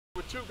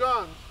with 2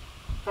 guns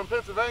from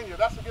Pennsylvania.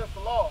 That's against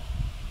the law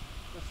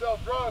to sell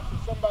drugs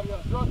to somebody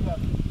on a drug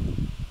habit.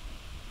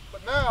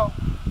 But now,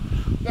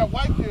 that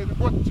white kid who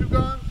brought the 2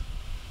 guns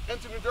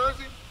into New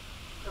Jersey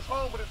is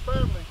home with his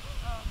family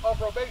on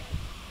probation.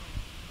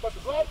 But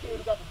the black kid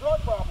who got the drug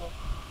problem,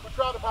 who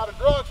tried to buy the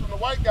drugs from the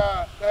white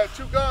guy that had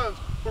 2 guns,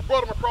 who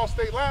brought him across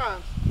state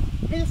lines,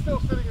 he's still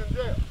sitting in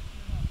jail.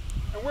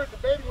 And we're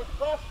debating with the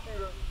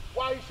prosecutor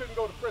why he shouldn't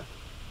go to prison.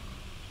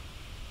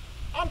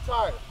 I'm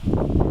tired.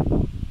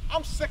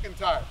 I'm sick and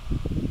tired.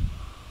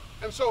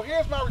 And so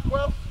here's my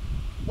request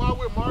while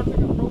we're marching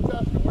and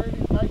protesting and wearing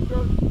these nice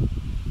shirts.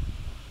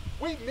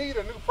 We need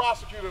a new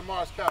prosecutor in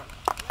Morris County.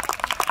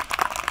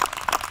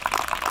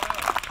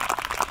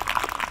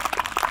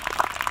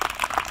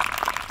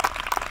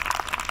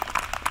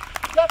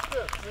 Catch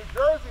this, New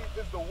Jersey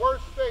is the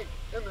worst state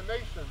in the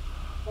nation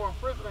for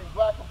imprisoning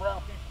black and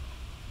brown people.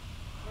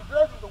 New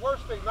Jersey is the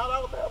worst state, not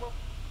Alabama,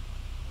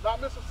 not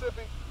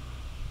Mississippi,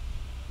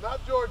 not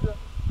Georgia,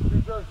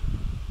 New Jersey.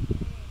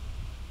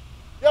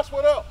 Guess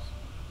what else?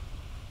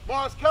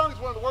 Morris County is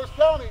one of the worst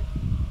counties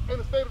in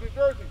the state of New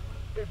Jersey.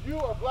 If you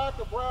are black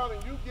or brown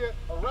and you get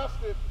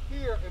arrested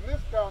here in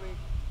this county,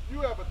 you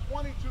have a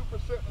 22%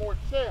 more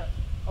chance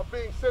of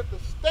being sent to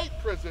state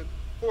prison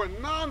for a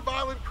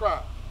nonviolent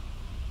crime.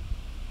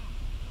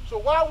 So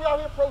while we're out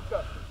here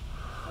protesting,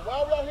 and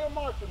while we're out here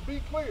marching,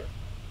 be clear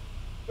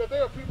that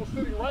there are people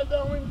sitting right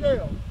down in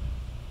jail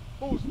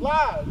whose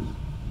lives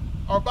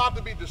are about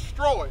to be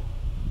destroyed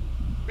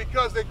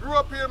because they grew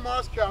up here in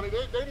Morris County.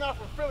 They're not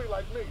from Philly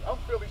like me. I'm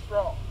Philly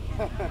strong.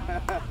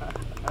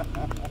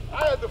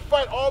 I had to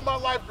fight all my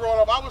life growing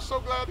up. I was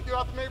so glad to get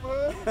out the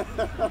neighborhood.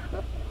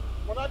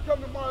 When I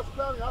come to Morris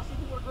County, I see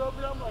people that grow up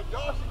here, I'm like,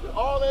 y'all should get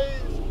all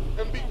A's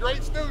and be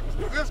great students.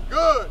 It's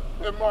good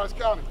in Morris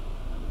County.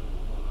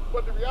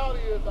 But the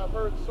reality is I've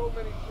heard so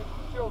many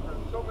children,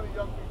 so many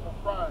young people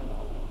crying.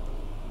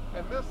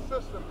 And this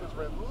system is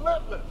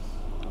relentless.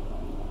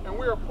 And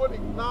we are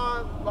putting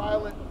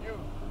non-violent youth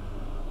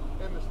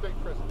in the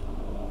state prison.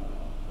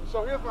 And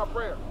so here's my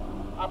prayer.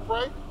 I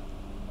pray,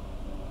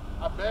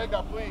 I beg,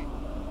 I plead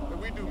that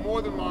we do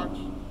more than march,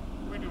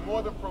 we do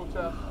more than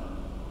protest,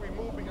 we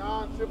move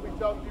beyond simply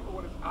telling people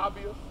what is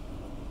obvious,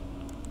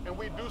 and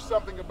we do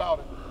something about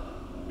it.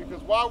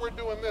 Because while we're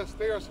doing this,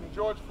 there are some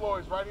George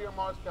Floyds right here in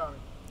Morris County.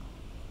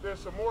 There's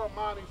some more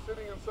Amani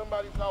sitting in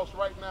somebody's house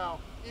right now.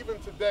 Even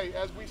today,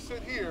 as we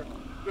sit here,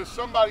 there's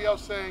somebody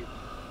else saying,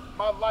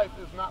 my life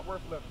is not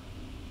worth living.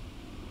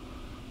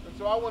 And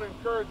so I want to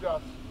encourage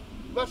us,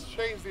 let's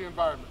change the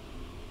environment.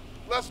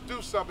 Let's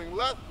do something.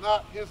 Let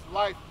not his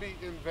life be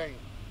in vain.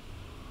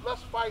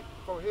 Let's fight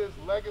for his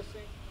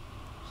legacy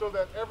so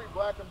that every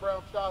black and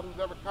brown child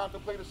who's ever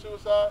contemplated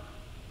suicide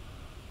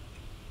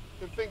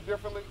can think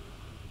differently.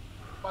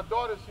 My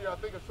daughter's here. I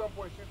think at some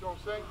point she's going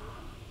to sing.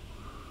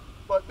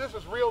 But this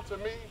is real to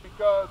me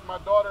because my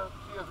daughter,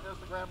 she has an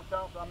Instagram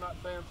account, so I'm not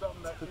saying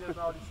something that she hasn't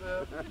already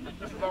said.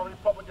 This is already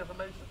public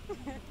information.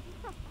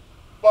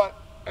 But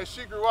as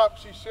she grew up,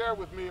 she shared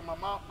with me, and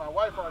my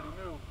wife already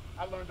knew,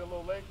 I learned a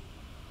little late,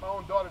 my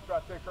own daughter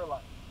tried to take her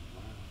life.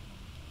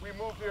 We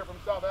moved here from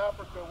South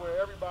Africa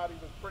where everybody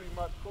was pretty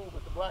much cool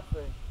with the black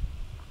thing.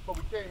 But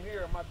we came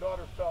here and my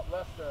daughter felt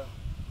less than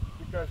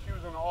because she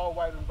was in an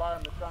all-white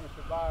environment trying to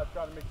survive,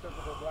 trying to make sense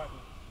of her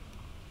blackness.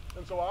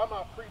 And so while I'm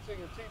out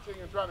preaching and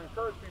teaching and trying to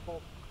encourage people,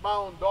 my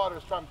own daughter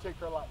is trying to take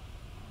her life.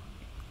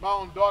 My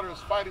own daughter is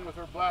fighting with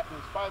her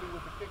blackness, fighting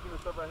with the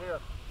kinkiness of her hair,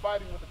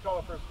 fighting with the color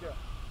of her skin.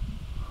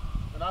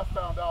 And I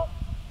found out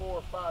 4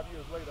 or 5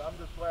 years later. I'm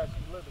just glad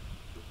she's living.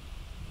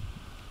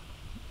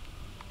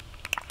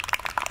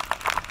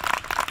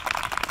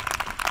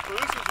 So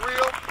this is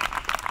real.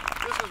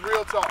 This is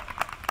real talk.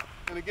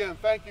 And again,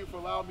 thank you for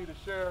allowing me to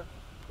share.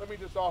 Let me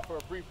just offer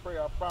a brief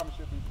prayer. I promise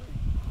you'll be brief.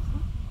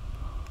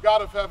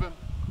 God of heaven,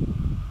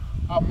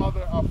 our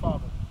mother, our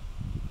father,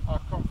 our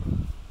comforter,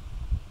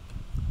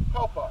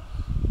 help us.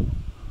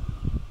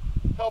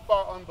 Help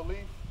our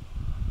unbelief.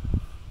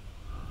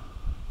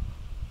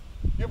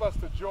 Give us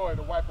the joy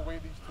to wipe away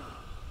these tears.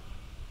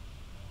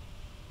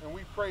 And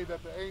we pray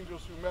that the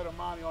angels who met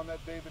Amani on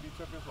that day that he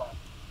took his life,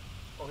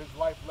 or his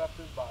life left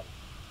his body,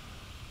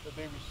 that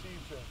they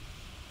received him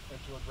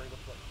into a greater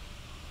place.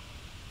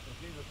 In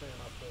Jesus' name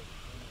I pray.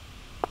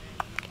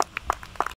 Amen.